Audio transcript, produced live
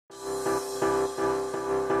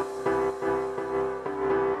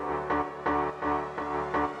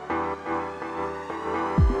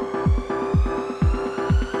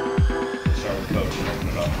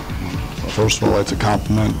First of all, I'd like to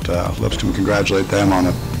compliment Lipscomb, congratulate them on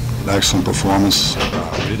an excellent performance.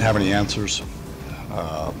 We didn't have any answers.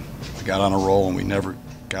 We got on a roll and we never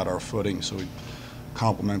got our footing, so we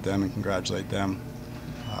compliment them and congratulate them.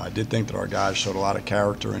 I did think that our guys showed a lot of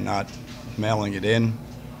character in not mailing it in,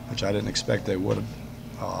 which I didn't expect they would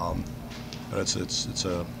have. But it's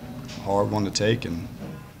a hard one to take, and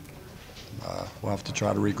we'll have to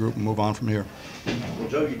try to regroup and move on from here. Well,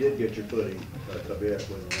 Joe, you did get your footing a bit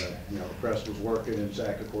when the press was working, and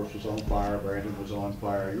Zach, of course, was on fire. Brandon was on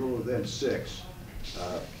fire. You were within 6.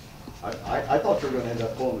 I thought you were going to end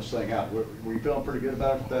up pulling this thing out. Were you feeling pretty good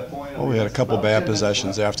about it at that point? Well, we had a couple bad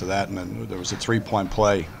possessions after that, and then there was a 3-point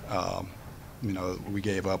play. We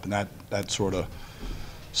gave up, and that sort of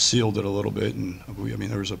sealed it a little bit. And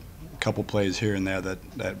there was a couple plays here and there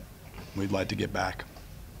that we'd like to get back.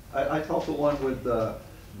 I thought the one with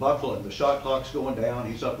Buckland, the shot clock's going down,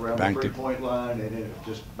 he's up around the 3-point line, and it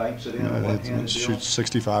just banks it in. It shoots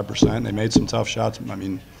 65%. They made some tough shots.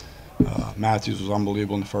 Matthews was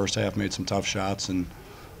unbelievable in the first half, made some tough shots, and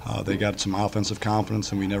they got some offensive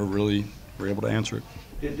confidence, and we never really were able to answer it.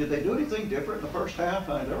 Did they do anything different in the first half?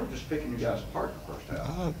 They were just picking you guys apart in the first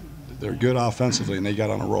half. They're good offensively, and they got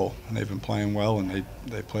on a roll, and they've been playing well, and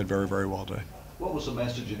they played very, very well today. What was the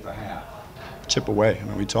message at the half? Chip away.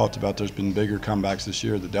 We talked about there's been bigger comebacks this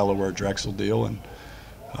year, the Delaware-Drexel deal, and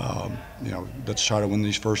let's try to win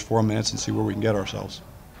these first 4 minutes and see where we can get ourselves.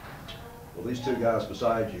 Well, these two guys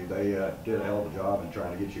beside you, they did a hell of a job in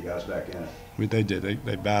trying to get you guys back in it. They did.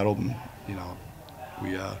 They battled, and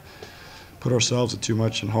we put ourselves too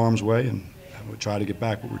much in harm's way, and we tried to get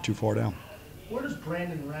back, but we're too far down. Where does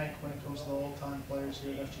Brandon rank when it comes to the all-time players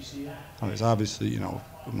here at FGCU? He's obviously,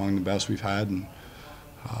 among the best we've had, and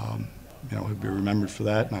he'll be remembered for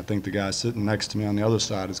that. And I think the guy sitting next to me on the other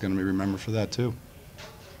side is going to be remembered for that too.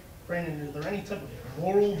 Brandon, are there any type of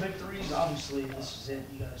moral victories? Obviously, this is it.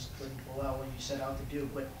 You guys couldn't pull out what you set out to do,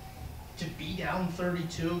 but to be down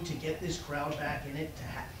 32, to get this crowd back in it, to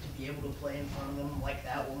be able to play in front of them like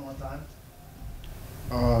that one more time?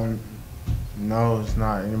 No, it's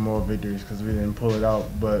not any more victories because we didn't pull it out.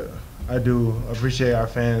 But I do appreciate our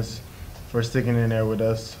fans for sticking in there with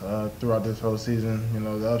us throughout this whole season.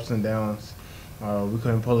 The ups and downs. We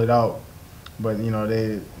couldn't pull it out, but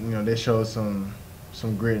they showed some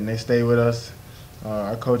grit and they stayed with us.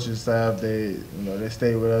 Our coaching staff, they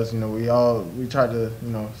stayed with us. We tried to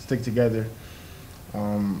stick together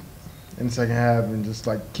in the second half and just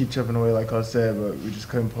keep chipping away, like Coach said, but we just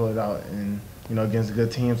couldn't pull it out. And against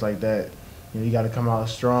good teams like that, you got to come out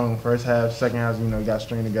strong. First half, second half, you got to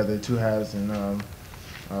string together 2 halves and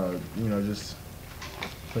just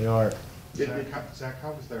play hard. Zach,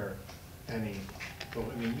 how was there any?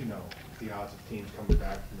 The odds of teams coming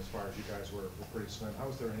back from as far as you guys were pretty slim. How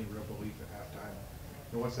was there any real belief at halftime?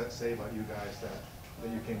 And what's that say about you guys that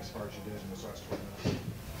you came as far as you did in this last 20 minutes?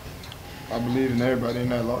 I believe in everybody in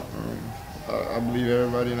that locker room. I believe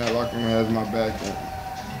everybody in that locker room has my back.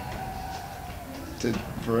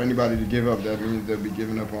 For anybody to give up, that means they'll be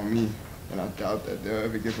giving up on me. And I doubt that they'll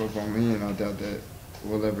ever give up on me, and I doubt that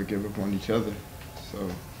we'll ever give up on each other. So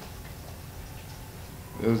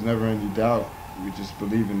there was never any doubt. We just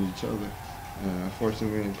believe in each other. And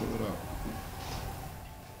unfortunately, we didn't pull it out.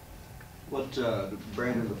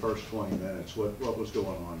 Brandon, the first 20 minutes, what was going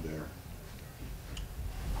on there?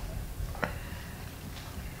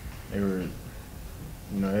 They were,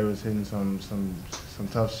 they was hitting some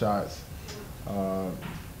tough shots.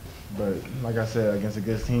 But like I said, against a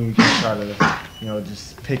good team, you can try to,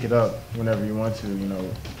 just pick it up whenever you want to.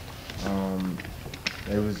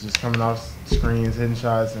 They was just coming off screens, hitting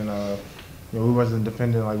shots, and we wasn't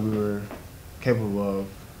defending like we were capable of,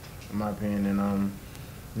 in my opinion. And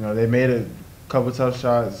they made a couple tough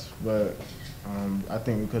shots, but I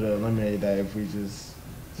think we could have eliminated that if we just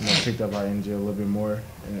picked up our energy a little bit more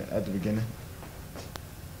at the beginning.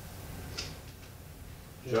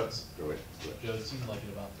 Joe, go ahead. Joe, it seemed like at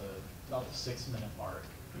about the 6-minute mark,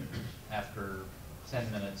 after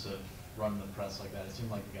 10 minutes of running the press like that, it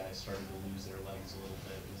seemed like the guys started to lose their legs a little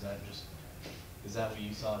bit. Is that what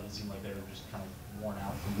you saw? Did it seem like they were just kind of worn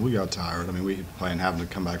out? We got tired. We playing having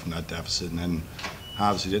to come back from that deficit, and then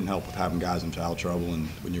obviously didn't help with having guys in foul trouble, and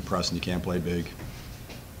when you're pressing, you can't play big.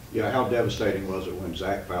 Yeah, how devastating was it when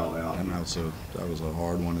Zach fouled out? That was a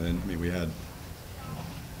hard one. And then we had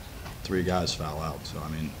 3 guys foul out, so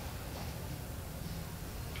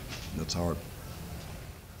that's hard.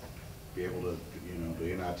 Be able to,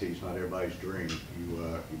 the NIT's not everybody's dream.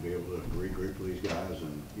 You be able to regroup with these guys,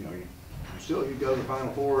 and you go to the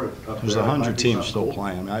Final Four. There's 100 teams still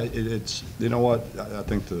playing. It's what I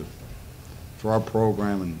think the for our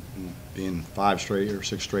program and being 5 straight or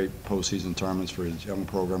 6 straight postseason tournaments for as young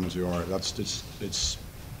program as we are, is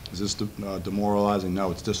this demoralizing?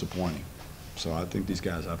 No, it's disappointing. So I think these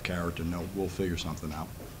guys have character. No, we'll figure something out.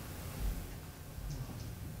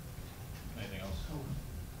 Anything else?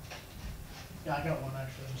 Yeah, I got one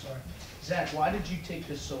actually, I'm sorry. Zach, why did you take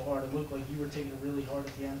this so hard? It looked like you were taking it really hard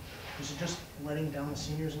at the end. Was it just letting down the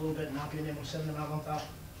seniors a little bit, not being able to send them out on top?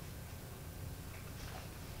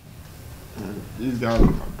 These guys are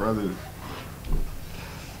my brothers.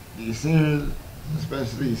 These seniors,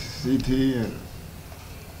 especially CT, and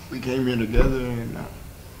we came here together, and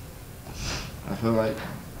I feel like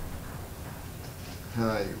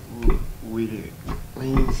we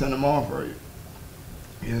didn't send them off right.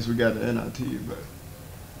 Yes, we got the NIT, but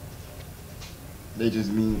they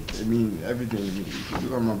mean everything to me. Because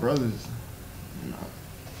you are my brothers. You know,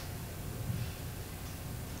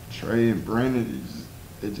 Trey and Brandon,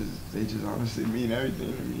 they just honestly mean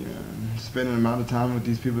everything to me. Spending the amount of time with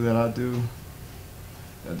these people that I do,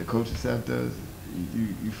 that the coaching staff does,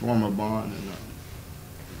 you form a bond, and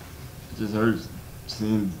it just hurts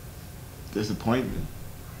seeing disappointment.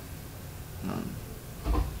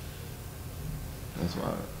 That's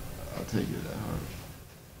why I take it that hard.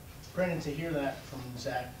 Brandon, to hear that from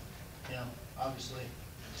Zach, you know, obviously,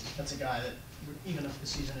 that's a guy that, even if the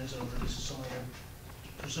season is over, this is someone you're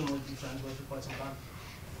presumably be friends with for quite some time.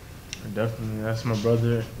 Definitely, that's my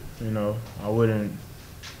brother. You know, I wouldn't,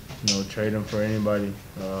 trade him for anybody.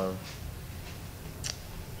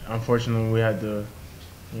 Unfortunately, we had to,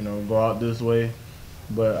 go out this way,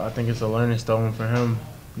 but I think it's a learning stone for him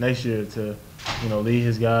next year to, lead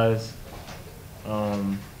his guys.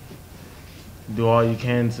 Do all you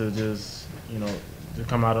can to just, to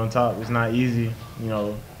come out on top. It's not easy,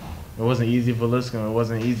 It wasn't easy for Lipscomb. It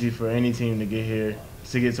wasn't easy for any team to get here,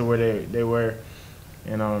 to get to where they were.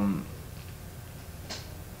 And,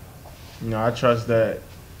 I trust that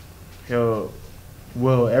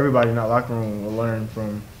everybody in that locker room will learn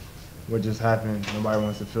from what just happened. Nobody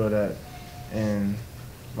wants to feel that. And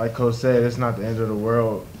like Coach said, it's not the end of the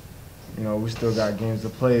world. We still got games to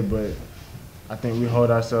play, but I think we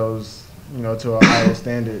hold ourselves, to a higher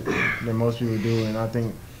standard than most people do. And I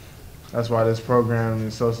think that's why this program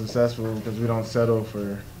is so successful, because we don't settle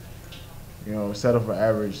for,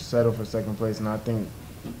 average, settle for second place. And I think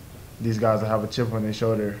these guys will have a chip on their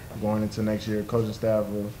shoulder going into next year. Coaching staff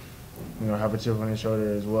will, have a chip on their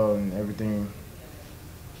shoulder as well, and everything's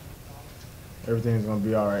going to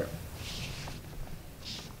be all right.